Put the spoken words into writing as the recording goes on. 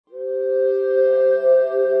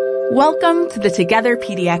Welcome to the Together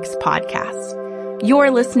PDX podcast. You're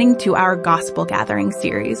listening to our Gospel Gathering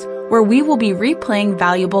series, where we will be replaying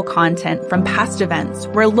valuable content from past events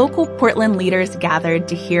where local Portland leaders gathered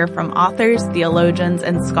to hear from authors, theologians,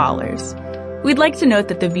 and scholars. We'd like to note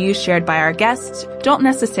that the views shared by our guests don't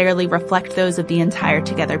necessarily reflect those of the entire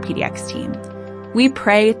Together PDX team. We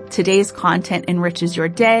pray today's content enriches your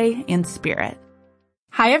day and spirit.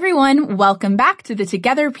 Hi everyone, welcome back to the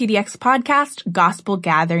Together PDX podcast Gospel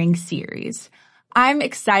Gathering series. I'm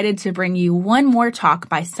excited to bring you one more talk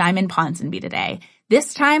by Simon Ponsonby today,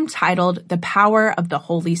 this time titled The Power of the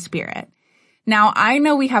Holy Spirit. Now, I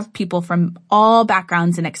know we have people from all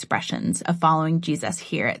backgrounds and expressions of following Jesus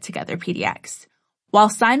here at Together PDX. While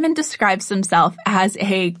Simon describes himself as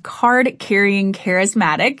a card-carrying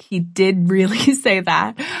charismatic, he did really say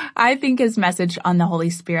that, I think his message on the Holy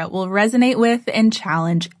Spirit will resonate with and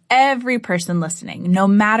challenge every person listening, no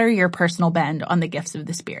matter your personal bend on the gifts of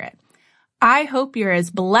the Spirit. I hope you're as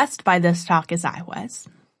blessed by this talk as I was.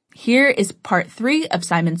 Here is part 3 of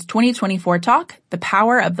Simon's 2024 talk, The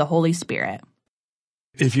Power of the Holy Spirit.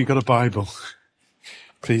 If you've got a Bible,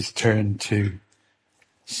 please turn to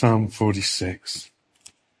Psalm 46.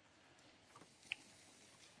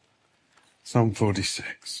 Psalm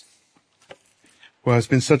 46. Well, it's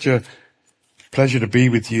been such a pleasure to be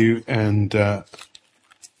with you, and I'm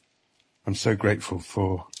so grateful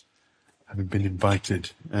for having been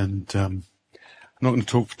invited. And I'm not going to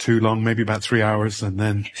talk for too long, maybe about 3 hours, and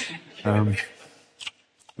then we're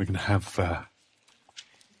going to have a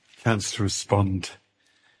chance to respond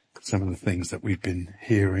to some of the things that we've been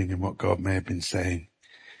hearing and what God may have been saying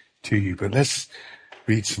to you. But let's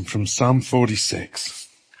read some from Psalm 46.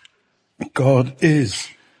 God is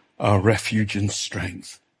our refuge and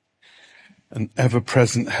strength, an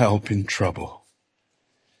ever-present help in trouble.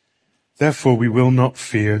 Therefore we will not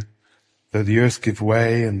fear, though the earth give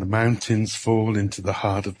way and the mountains fall into the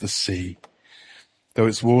heart of the sea, though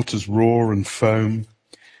its waters roar and foam,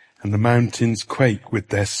 and the mountains quake with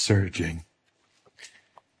their surging.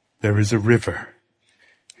 There is a river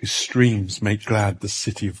whose streams make glad the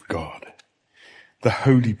city of God, the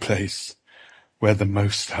holy place where the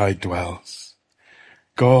Most High dwells.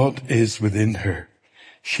 God is within her.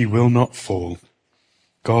 She will not fall.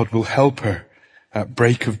 God will help her at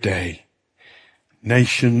break of day.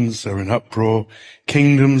 Nations are in uproar.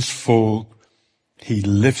 Kingdoms fall. He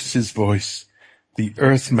lifts his voice. The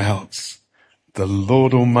earth melts. The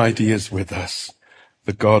Lord Almighty is with us.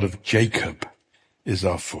 The God of Jacob is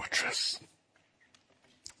our fortress.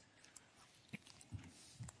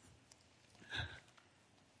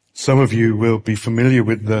 Some of you will be familiar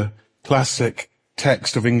with the classic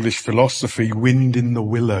text of English philosophy, Wind in the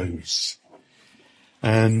Willows.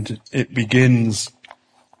 And it begins,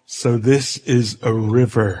 so this is a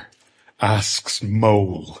river, asks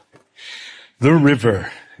mole. The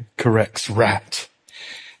river corrects rat.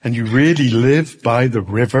 And you really live by the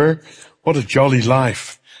river? What a jolly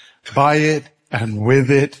life. By it and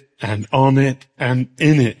with it and on it and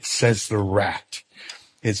in it, says the rat.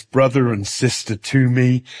 It's brother and sister to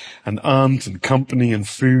me, and aunt and company and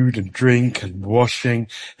food and drink and washing.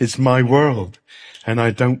 It's my world, and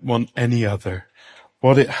I don't want any other.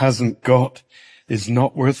 What it hasn't got is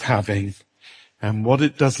not worth having, and what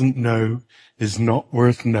it doesn't know is not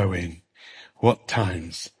worth knowing. What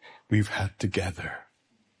times we've had together.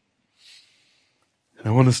 And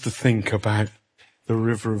I want us to think about the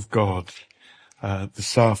river of God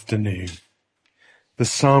this afternoon. The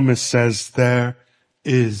psalmist says there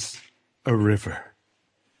is a river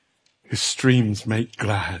whose streams make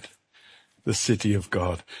glad the city of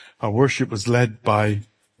God. Our worship was led by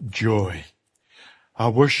joy. Our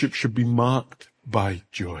worship should be marked by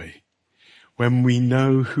joy. When we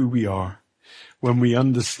know who we are, when we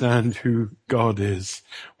understand who God is,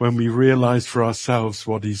 when we realize for ourselves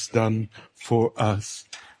what he's done for us,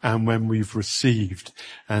 and when we've received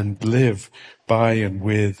and live by and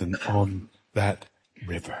with and on that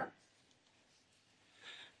river.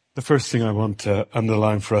 The first thing I want to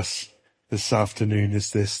underline for us this afternoon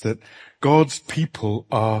is this, that God's people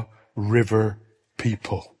are river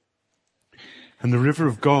people. And the river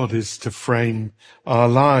of God is to frame our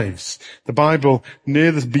lives. The Bible,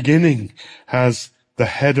 near the beginning, has the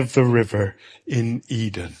head of the river in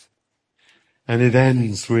Eden. And it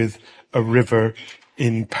ends with a river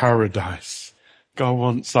in paradise. God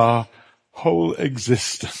wants our whole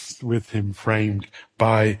existence with him framed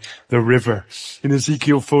by the river. In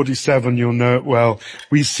Ezekiel 47, you'll know it well,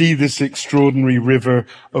 we see this extraordinary river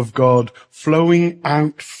of God flowing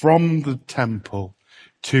out from the temple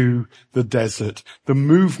to the desert. The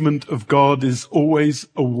movement of God is always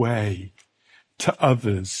away to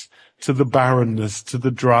others, to the barrenness, to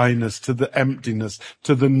the dryness, to the emptiness,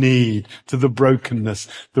 to the need, to the brokenness.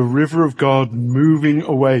 The river of God moving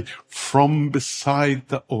away from beside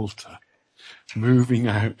the altar, moving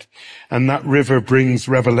out. And that river brings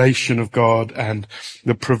revelation of God and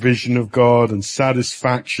the provision of God and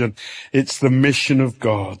satisfaction. It's the mission of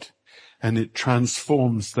God, and it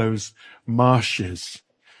transforms those marshes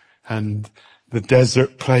and the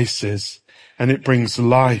desert places, and it brings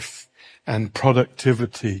life and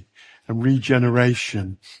productivity and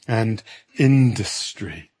regeneration and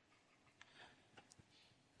industry.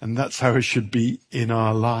 And that's how it should be in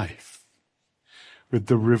our life, with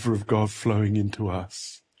the river of God flowing into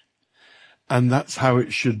us. And that's how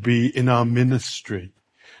it should be in our ministry,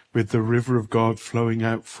 with the river of God flowing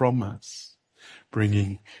out from us,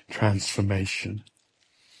 bringing transformation.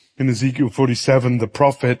 In Ezekiel 47, the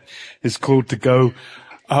prophet is called to go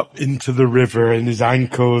up into the river in his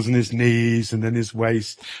ankles and his knees and then his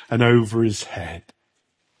waist and over his head.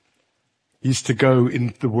 He's to go,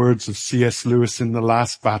 in the words of C.S. Lewis in The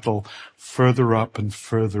Last Battle, further up and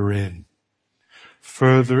further in.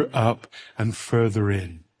 Further up and further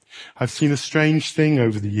in. I've seen a strange thing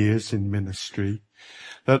over the years in ministry,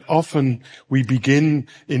 that often we begin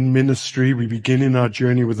in ministry, we begin in our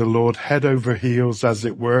journey with the Lord, head over heels, as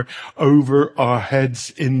it were, over our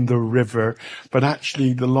heads in the river. But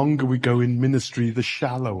actually, the longer we go in ministry, the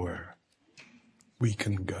shallower we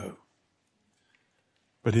can go.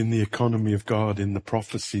 But in the economy of God, in the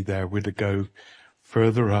prophecy there, we're to go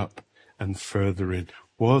further up and further in.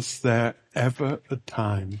 Was there ever a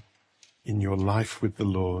time in your life with the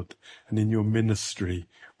Lord and in your ministry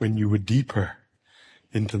when you were deeper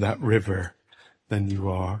into that river than you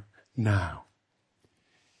are now?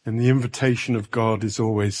 And the invitation of God is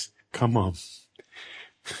always, come on.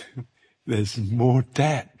 There's more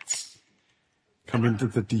depths. Come into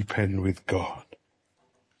the deep end with God.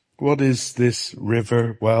 What is this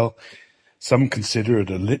river? Well, some consider it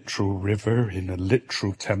a literal river in a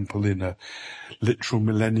literal temple in a literal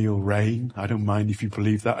millennial reign. I don't mind if you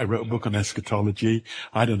believe that. I wrote a book on eschatology.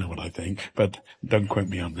 I don't know what I think, but don't quote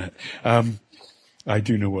me on that. I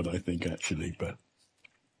do know what I think, actually, but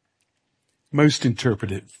most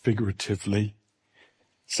interpret it figuratively.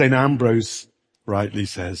 St. Ambrose rightly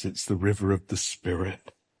says it's the river of the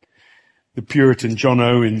Spirit. The Puritan John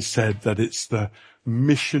Owen said that it's the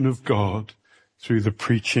mission of God through the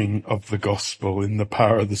preaching of the gospel in the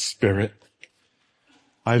power of the Spirit.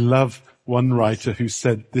 I love one writer who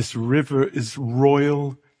said this river is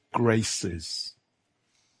royal graces,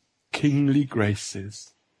 kingly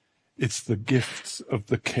graces. It's the gifts of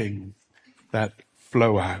the King that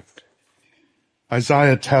flow out.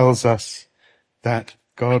 Isaiah tells us that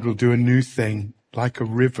God will do a new thing like a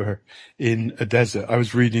river in a desert. I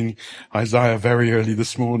was reading Isaiah very early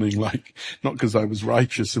this morning, not because I was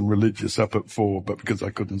righteous and religious up at 4, but because I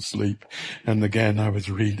couldn't sleep. And again, I was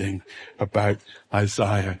reading about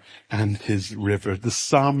Isaiah and his river. The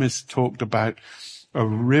psalmist talked about a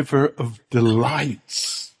river of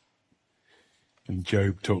delights. And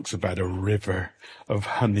Job talks about a river of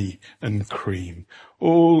honey and cream.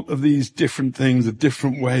 All of these different things are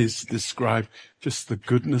different ways to describe just the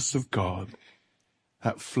goodness of God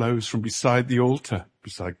that flows from beside the altar,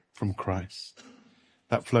 from Christ.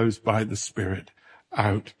 That flows by the Spirit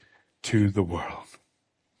out to the world.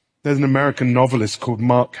 There's an American novelist called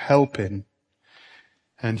Mark Helpin,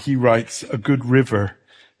 and he writes, "A good river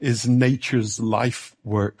is nature's life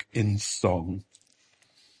work in song."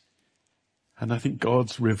 And I think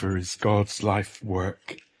God's river is God's life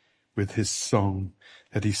work with his song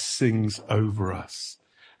that he sings over us,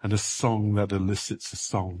 and a song that elicits a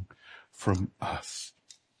song from us.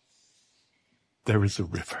 There is a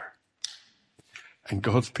river, and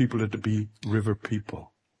God's people are to be river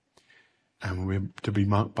people, and we're to be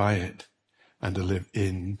marked by it and to live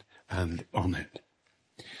in and on it.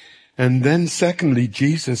 And then secondly,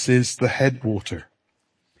 Jesus is the headwater.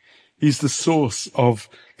 He's the source of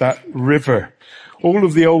that river. All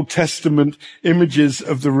of the Old Testament images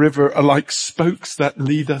of the river are like spokes that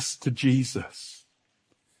lead us to Jesus.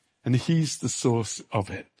 And he's the source of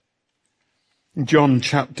it. In John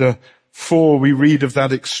chapter 4, we read of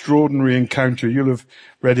that extraordinary encounter. You'll have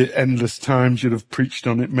read it endless times. You'll have preached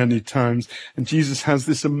on it many times. And Jesus has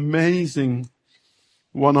this amazing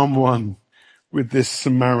one-on-one with this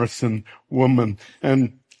Samaritan woman.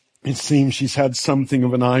 And it seems she's had something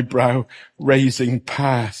of an eyebrow raising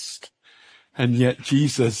past. And yet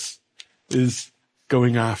Jesus is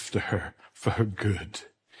going after her for her good.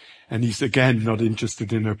 And he's again not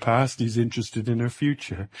interested in her past, he's interested in her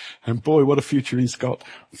future. And boy, what a future he's got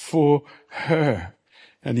for her.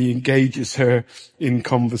 And he engages her in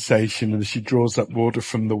conversation, and as she draws up water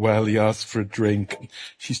from the well, he asks for a drink.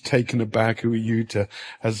 She's taken aback. Who are you to,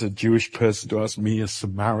 as a Jewish person, to ask me, a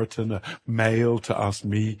Samaritan, a male, to ask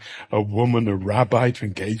me, a woman, a rabbi, to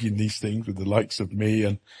engage in these things with the likes of me?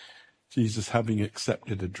 And Jesus, having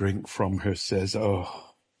accepted a drink from her, says,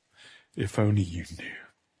 oh, if only you knew.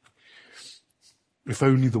 If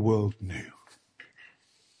only the world knew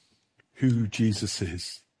who Jesus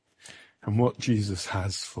is and what Jesus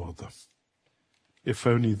has for them. If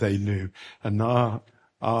only they knew. And our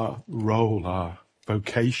role, our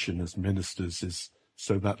vocation as ministers is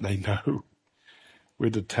so that they know.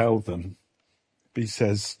 We're to tell them. He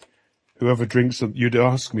says, whoever drinks, you'd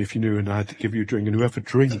ask me if you knew and I had to give you a drink, and whoever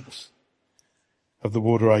drinks of the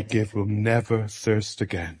water I give will never thirst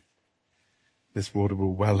again. This water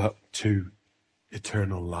will well up to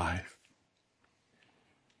eternal life.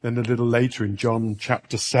 Then a little later in John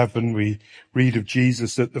chapter 7, we read of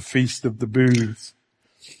Jesus at the Feast of the Booths.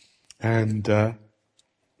 And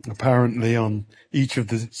apparently on each of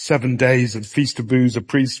the 7 days of the Feast of Booths, a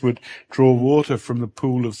priest would draw water from the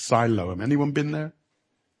pool of Siloam. Anyone been there?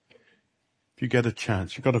 If you get a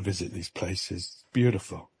chance, you've got to visit these places. It's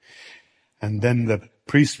beautiful. And then the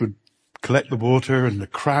priest would collect the water, and the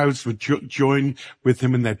crowds would join with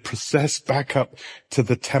him, and they'd process back up to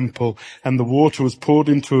the temple, and the water was poured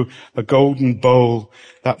into a golden bowl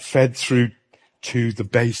that fed through to the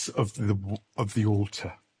base of the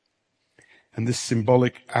altar. And this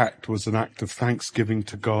symbolic act was an act of thanksgiving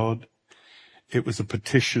to God. It was a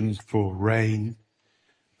petition for rain.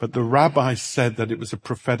 But the rabbi said that it was a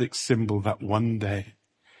prophetic symbol that one day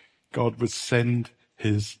God would send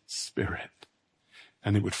his Spirit,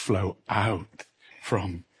 and it would flow out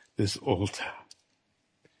from this altar.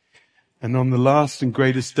 And on the last and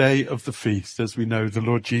greatest day of the feast, as we know, the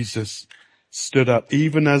Lord Jesus stood up,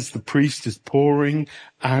 even as the priest is pouring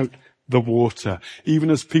out the water, even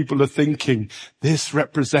as people are thinking, this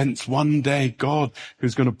represents one day God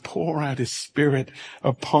who's going to pour out his Spirit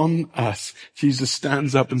upon us. Jesus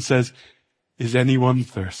stands up and says, is anyone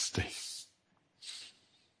thirsty?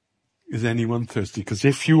 Is anyone thirsty? Because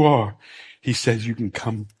if you are, he says, you can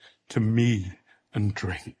come to me and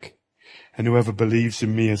drink. And whoever believes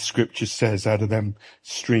in me, as scripture says, out of them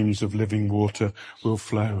streams of living water will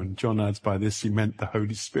flow. And John adds, by this he meant the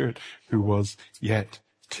Holy Spirit, who was yet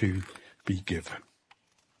to be given.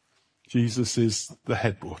 Jesus is the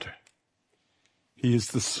headwater. He is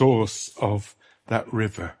the source of that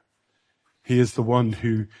river. He is the one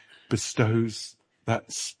who bestows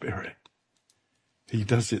that Spirit. He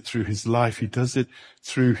does it through his life. He does it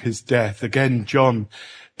through his death. Again, John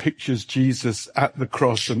pictures Jesus at the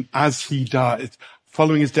cross, and as he died,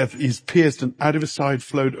 following his death, he's pierced, and out of his side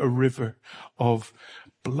flowed a river of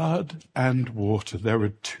blood and water. There are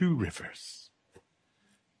two rivers.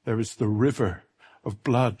 There is the river of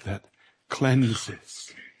blood that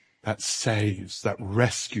cleanses, that saves, that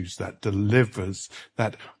rescues, that delivers,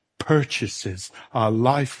 that purchases our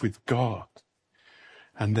life with God.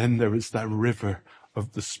 And then there is that river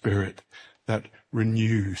of the Spirit that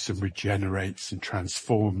renews and regenerates and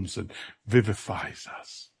transforms and vivifies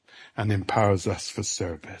us and empowers us for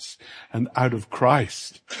service. And out of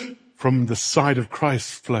Christ, from the side of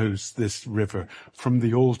Christ, flows this river. From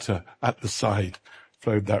the altar at the side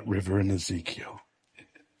flowed that river in Ezekiel.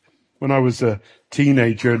 When I was a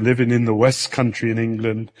teenager living in the West Country in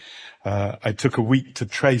England, I took a week to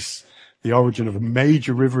trace the origin of a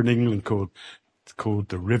major river in England called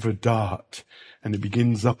the River Dart, and it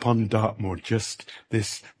begins up on Dartmoor, just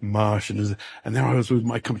this marsh, and there I was with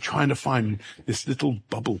my company trying to find this little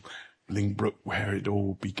bubbling brook where it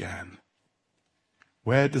all began.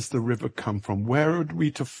 Where does the river come from? Where are we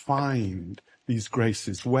to find these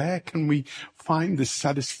graces? Where can we find this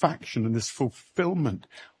satisfaction and this fulfillment?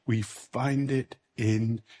 We find it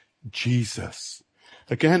in Jesus.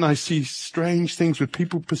 Again, I see strange things with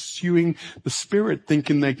people pursuing the Spirit,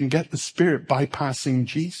 thinking they can get the Spirit bypassing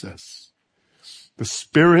Jesus. The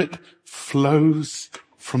Spirit flows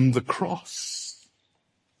from the cross,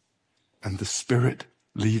 and the Spirit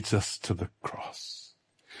leads us to the cross.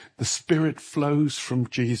 The Spirit flows from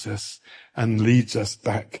Jesus and leads us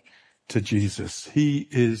back to Jesus. He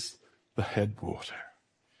is the headwater.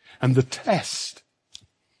 And the test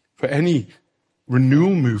for any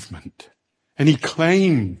renewal movement, any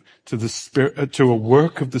claim to the Spirit, to a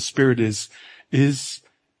work of the Spirit is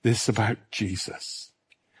this about Jesus.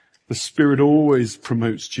 The Spirit always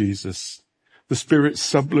promotes Jesus. The Spirit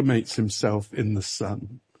sublimates himself in the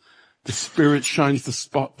Son. The Spirit shines the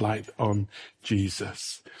spotlight on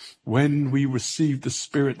Jesus. When we receive the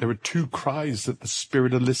Spirit, there are two cries that the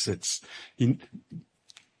Spirit elicits.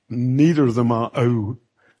 Neither of them are, oh,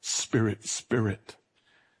 Spirit, Spirit.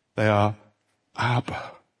 They are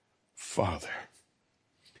Abba, Father.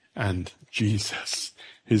 And Jesus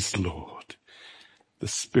is Lord. The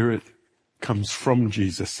Spirit comes from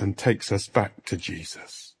Jesus and takes us back to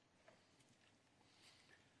Jesus.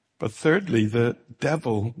 But thirdly, the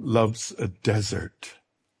devil loves a desert.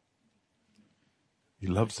 He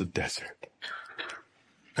loves a desert.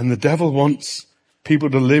 And the devil wants people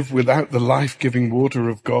to live without the life-giving water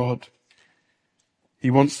of God. He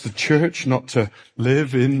wants the church not to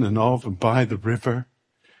live in and of and by the river.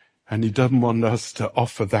 And he doesn't want us to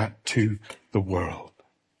offer that to the world.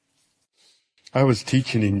 I was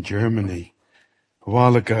teaching in Germany a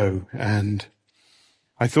while ago, and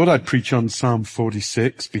I thought I'd preach on Psalm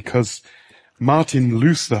 46 because Martin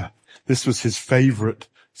Luther, this was his favorite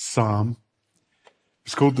psalm.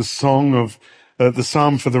 It's called the Psalm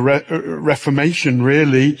for the Reformation,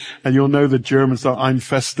 really. And you'll know the Germans are Ein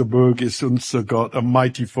fester Burg ist unser Gott, a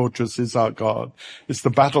mighty fortress is our God. It's the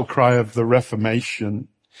battle cry of the Reformation.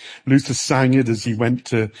 Luther sang it as he went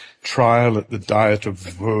to trial at the Diet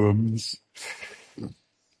of Worms.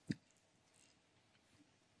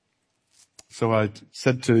 So I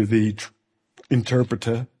said to the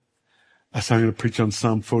interpreter, I'm going to preach on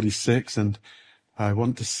Psalm 46, and I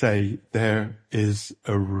want to say there is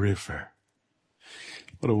a river.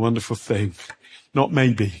 What a wonderful thing. Not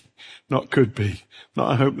maybe, not could be,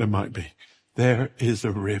 not I hope there might be. There is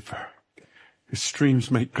a river whose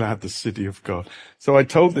streams make glad the city of God. So I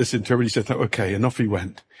told this interpreter, he said, okay, and off he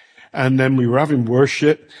went. And then we were having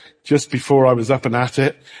worship just before I was up and at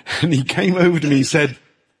it, and he came over to me, he said,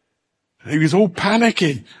 he was all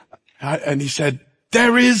panicking, and he said,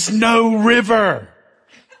 there is no river.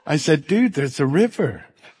 I said, dude, there's a river.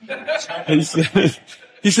 And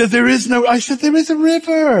he said, there is no, I said, there is a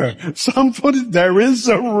river. Psalm 40, there is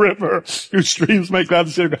a river whose streams make glad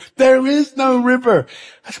the city of God. There is no river.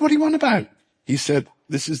 I said, what do you want about? He said,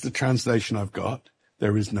 this is the translation I've got.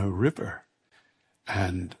 There is no river.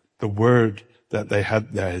 And the word that they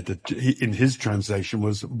had there in his translation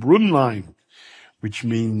was Brunlein, which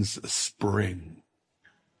means spring.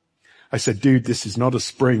 I said, dude, this is not a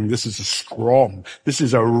spring. This is a strom. This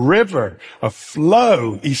is a river, a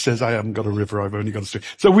flow. He says, I haven't got a river. I've only got a stream.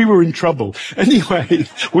 So we were in trouble. Anyway,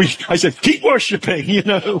 I said, keep worshiping,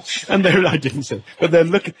 and there, I didn't say, but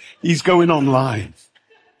then look, he's going online.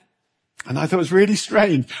 And I thought it was really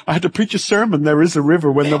strange. I had to preach a sermon, there is a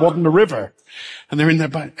river, when there wasn't a river. And they're in there.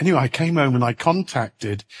 But anyway, I came home and I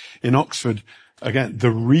contacted in Oxford, again,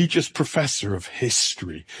 the Regius Professor of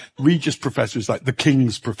History. Regius Professor is like the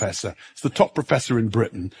King's Professor. It's the top professor in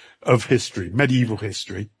Britain of history, medieval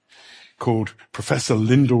history, called Professor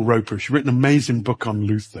Lyndall Roper. She's written an amazing book on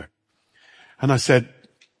Luther. And I said,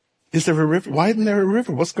 is there a river? Why isn't there a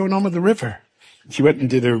river? What's going on with the river? She went and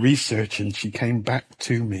did her research and she came back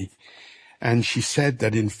to me. And she said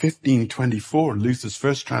that in 1524, Luther's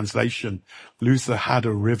first translation, Luther had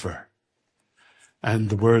a river. And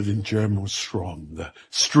the word in German was Strom, the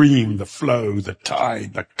stream, the flow, the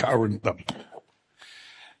tide, the current,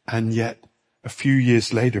 and yet a few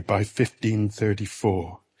years later, by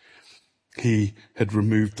 1534, he had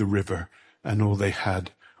removed the river and all they had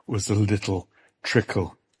was a little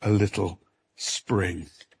trickle, a little spring.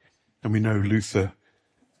 And we know Luther,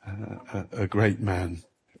 a great man,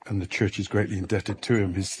 and the church is greatly indebted to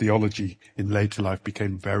him. His theology in later life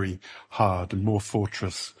became very hard and more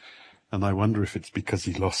fortress. And I wonder if it's because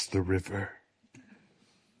he lost the river.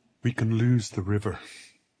 We can lose the river.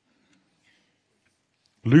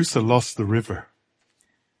 Luther lost the river.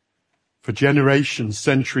 For generations,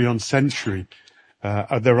 century on century,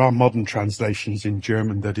 there are modern translations in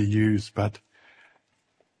German that are used, but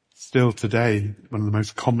still today, one of the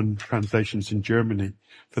most common translations in Germany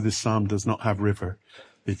for this psalm does not have river.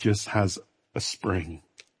 It just has a spring.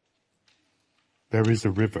 There is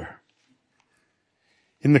a river.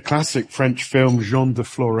 In the classic French film Jean de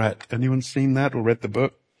Florette, anyone seen that or read the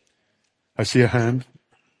book? I see a hand.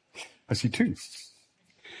 I see two.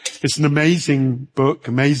 It's an amazing book,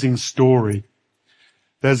 amazing story.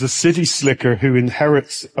 There's a city slicker who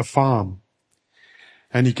inherits a farm.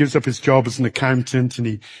 And he gives up his job as an accountant and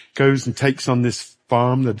he goes and takes on this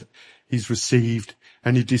farm that he's received.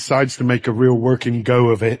 And he decides to make a real working go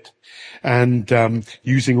of it, and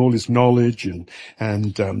using all his knowledge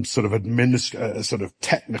and sort of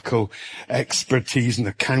technical expertise and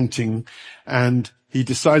accounting. And he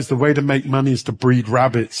decides the way to make money is to breed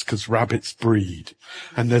rabbits, because rabbits breed,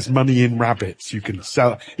 and there's money in rabbits. You can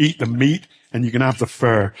eat the meat, and you can have the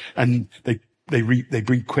fur. And they they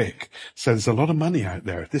breed quick. So there's a lot of money out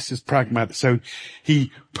there. This is pragmatic. So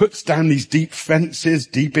he puts down these deep fences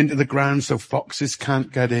deep into the ground so foxes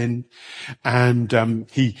can't get in. And,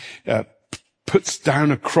 he, puts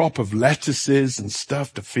down a crop of lettuces and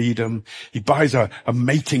stuff to feed them. He buys a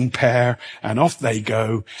mating pair and off they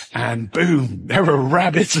go. And boom, there are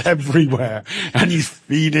rabbits everywhere. And he's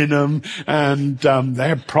feeding them and,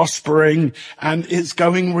 they're prospering and it's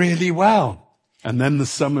going really well. And then the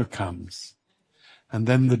summer comes and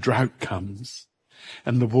then the drought comes.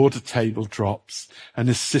 And the water table drops and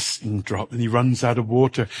his cistern drops and he runs out of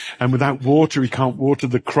water. And without water, he can't water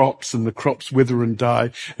the crops and the crops wither and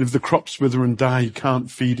die. And if the crops wither and die, he can't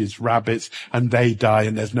feed his rabbits and they die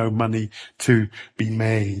and there's no money to be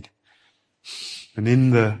made. And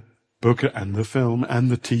in the book and the film and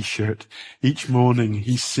the t-shirt, each morning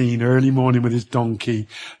he's seen early morning with his donkey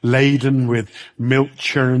laden with milk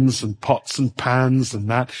churns and pots and pans and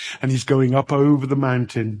that. And he's going up over the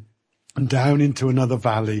mountain and down into another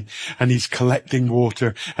valley and he's collecting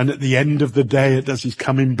water. And at the end of the day, as he's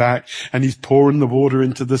coming back and he's pouring the water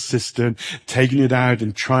into the cistern, taking it out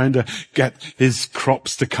and trying to get his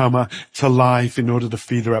crops to come to life in order to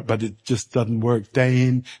feed her up. But it just doesn't work. Day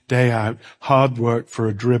in, day out, hard work for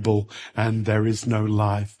a dribble and there is no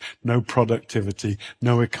life, no productivity,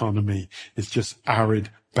 no economy. It's just arid,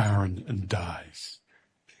 barren and dies.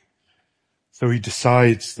 So he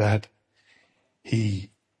decides that he's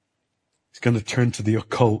going to turn to the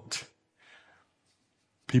occult.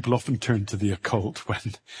 People often turn to the occult when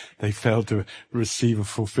they fail to receive a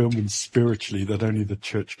fulfillment spiritually that only the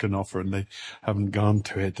church can offer and they haven't gone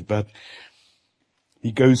to it. But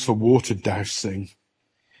he goes for water dowsing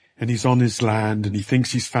and he's on his land and he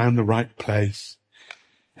thinks he's found the right place.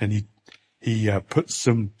 And he puts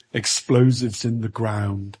some explosives in the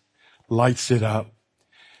ground, lights it up,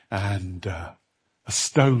 and a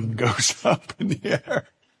stone goes up in the air.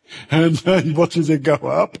 And he watches it go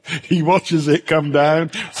up. He watches it come down.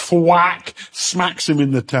 Thwack! Smacks him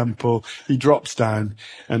in the temple. He drops down.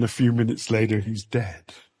 And a few minutes later, he's dead.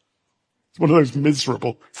 It's one of those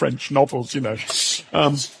miserable French novels, you know.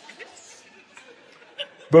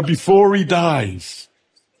 But before he dies,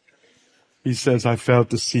 he says, I failed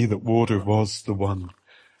to see that water was the one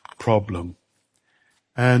problem.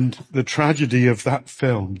 And the tragedy of that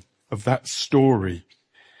film, of that story,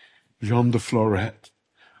 Jean de Florette,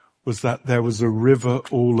 was that there was a river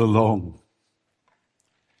all along.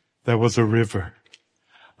 There was a river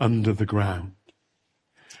under the ground.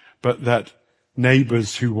 But that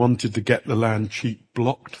neighbors who wanted to get the land cheap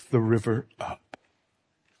blocked the river up.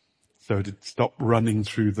 So it stopped running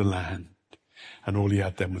through the land. And all he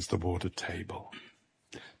had then was the water table.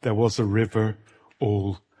 There was a river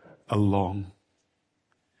all along.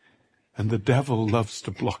 And the devil loves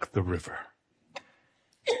to block the river.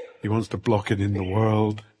 He wants to block it in the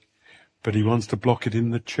world. But he wants to block it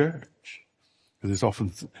in the church. Because it's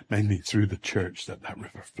often mainly through the church that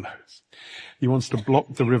river flows. He wants to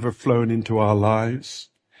block the river flowing into our lives,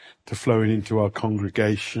 to flow into our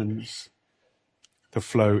congregations, to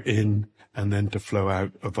flow in and then to flow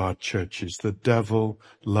out of our churches. The devil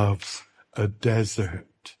loves a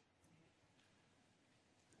desert.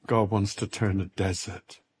 God wants to turn a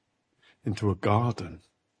desert into a garden.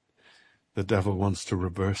 The devil wants to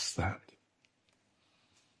reverse that.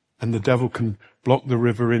 And the devil can block the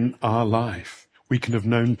river in our life. We can have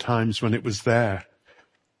known times when it was there.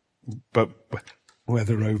 But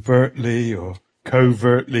whether overtly or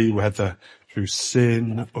covertly, whether through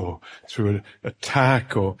sin or through an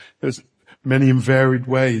attack, or there's many and varied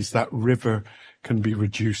ways that river can be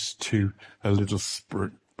reduced to a little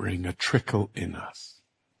spring, a trickle in us.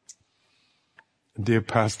 And dear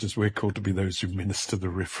pastors, we're called to be those who minister the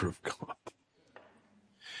river of God.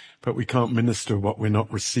 But we can't minister what we're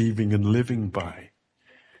not receiving and living by.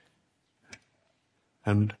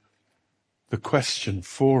 And the question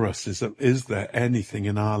for us is there anything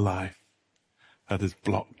in our life that has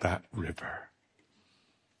blocked that river?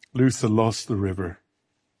 Luther lost the river.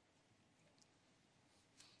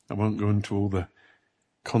 I won't go into all the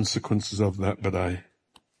consequences of that, but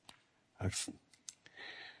I've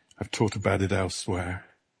taught about it elsewhere.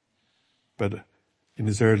 But in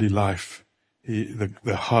his early life,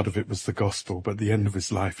 the heart of it was the gospel, but at the end of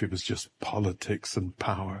his life, it was just politics and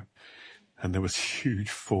power. And there was huge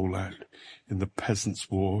fallout in the Peasants'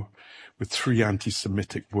 War with 3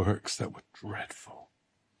 anti-Semitic works that were dreadful.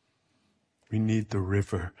 We need the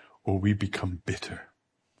river or we become bitter.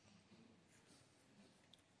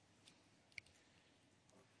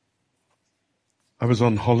 I was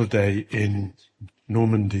on holiday in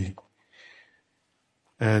Normandy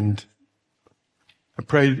and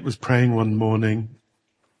I was praying one morning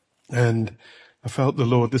And I felt the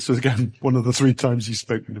Lord, this was again one of the 3 times he's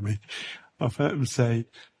spoken to me. I felt him say,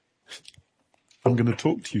 I'm going to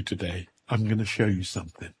talk to you today. I'm going to show you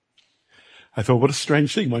something. I thought, what a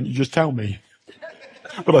strange thing. Why don't you just tell me?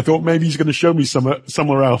 But I thought maybe he's going to show me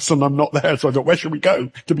somewhere else and I'm not there. So I thought, where should we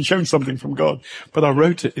go to be shown something from God? But I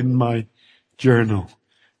wrote it in my journal.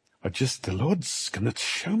 The Lord's going to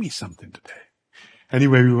show me something today.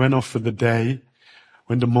 Anyway, we went off for the day,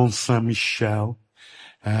 went to Mont Saint-Michel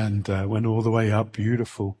and went all the way up.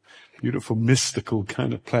 Beautiful, beautiful, mystical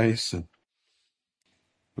kind of place. And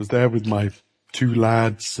was there with my 2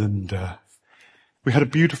 lads and we had a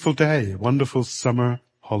beautiful day, a wonderful summer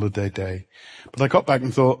holiday day. But I got back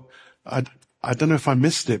and thought, I don't know if I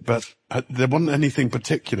missed it, but there wasn't anything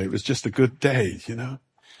particular. It was just a good day, you know.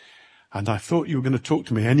 And I thought you were going to talk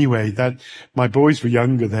to me anyway. That my boys were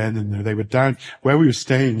younger then, and they were down where we were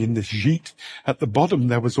staying in this gîte. At the bottom,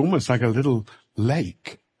 there was almost like a little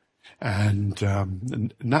lake,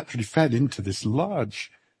 and naturally fed into this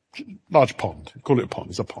large pond. Call it a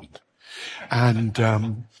pond. It's a pond,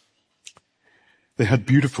 and they had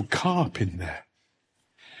beautiful carp in there.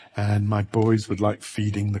 And my boys would like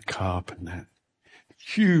feeding the carp and that.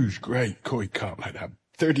 Huge, great koi carp like that.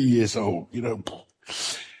 30 years old, you know.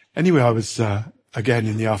 Anyway, I was, again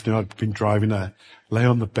in the afternoon, I'd been driving, I lay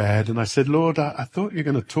on the bed and I said, Lord, I thought you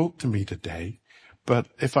were going to talk to me today, but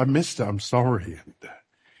if I missed it, I'm sorry. And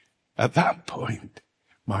at that point,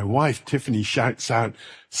 my wife, Tiffany, shouts out,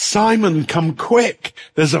 Simon, come quick.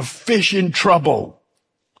 There's a fish in trouble.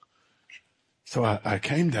 So I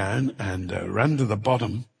came down and ran to the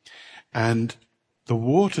bottom. And the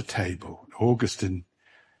water table, August in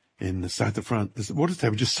the south of France, the water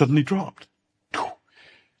table just suddenly dropped.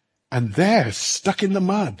 And there, stuck in the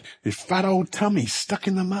mud, this fat old tummy stuck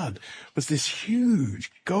in the mud, was this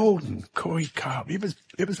huge golden koi carp. It was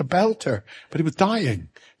a belter, but it was dying.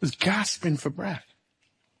 It was gasping for breath.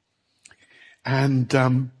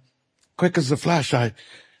 And quick as a flash, I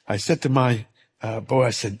said to my boy,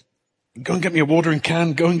 I said, go and get me a watering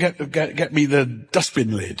can, go and get me the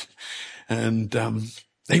dustbin lid. And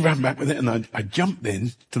they ran back with it, and I jumped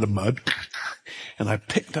in to the mud, and I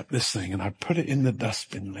picked up this thing, and I put it in the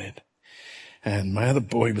dustbin lid. And my other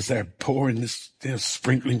boy was there pouring this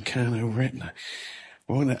sprinkling can over it.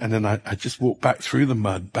 And then I just walked back through the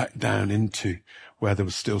mud, back down into where there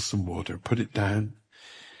was still some water, put it down,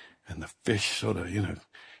 and the fish sort of,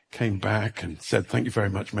 came back and said, thank you very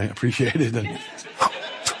much, mate, appreciate it. And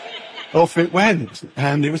off it went,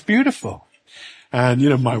 and it was beautiful.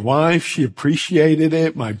 And, my wife, she appreciated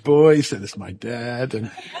it. My boy said, it's my dad. And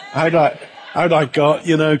how'd I got,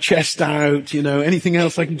 chest out, anything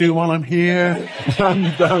else I can do while I'm here?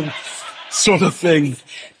 And, sort of thing.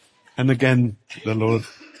 And again, the Lord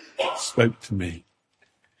spoke to me.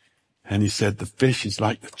 And he said, the fish is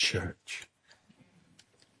like the church.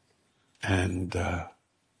 And,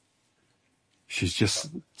 she's just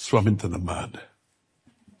swum into the mud.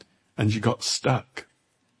 And she got stuck.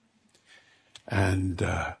 And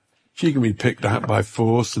she can be picked out by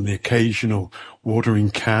force and the occasional watering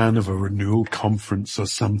can of a renewal conference or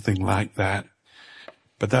something like that.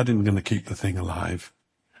 But that isn't going to keep the thing alive.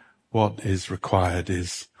 What is required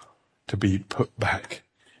is to be put back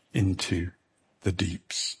into the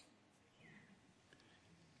deeps.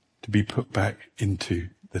 To be put back into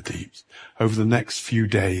the deeps. Over the next few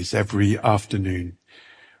days, every afternoon,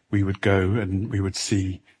 we would go and we would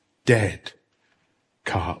see dead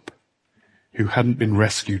carp who hadn't been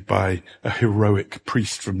rescued by a heroic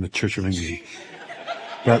priest from the Church of England.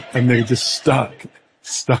 And they were just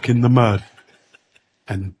stuck in the mud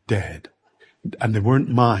and dead. And they weren't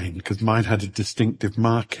mine, because mine had distinctive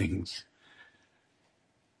markings.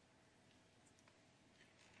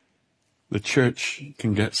 The church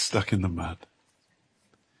can get stuck in the mud.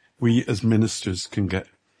 We as ministers can get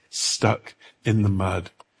stuck in the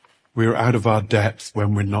mud. We're out of our depth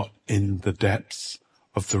when we're not in the depths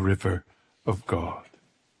of the river of God.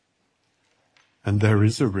 And there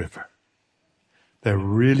is a river. There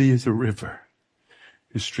really is a river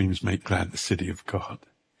whose streams make glad the city of God.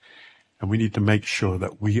 And we need to make sure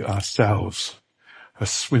that we ourselves are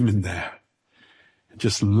swimming there and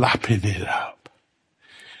just lapping it up.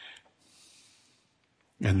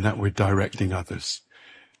 And that we're directing others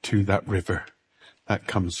to that river that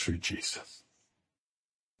comes through Jesus.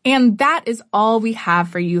 And that is all we have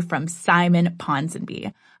for you from Simon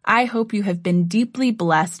Ponsonby. I hope you have been deeply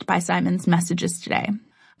blessed by Simon's messages today.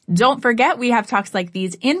 Don't forget, we have talks like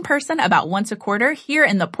these in person about once a quarter here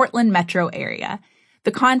in the Portland metro area.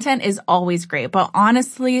 The content is always great, but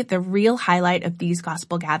honestly, the real highlight of these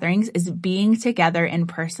gospel gatherings is being together in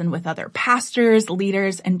person with other pastors,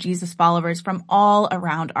 leaders, and Jesus followers from all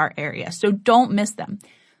around our area. So don't miss them.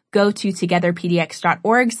 Go to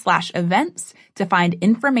togetherpdx.org/events to find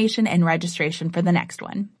information and registration for the next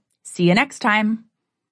one. See you next time.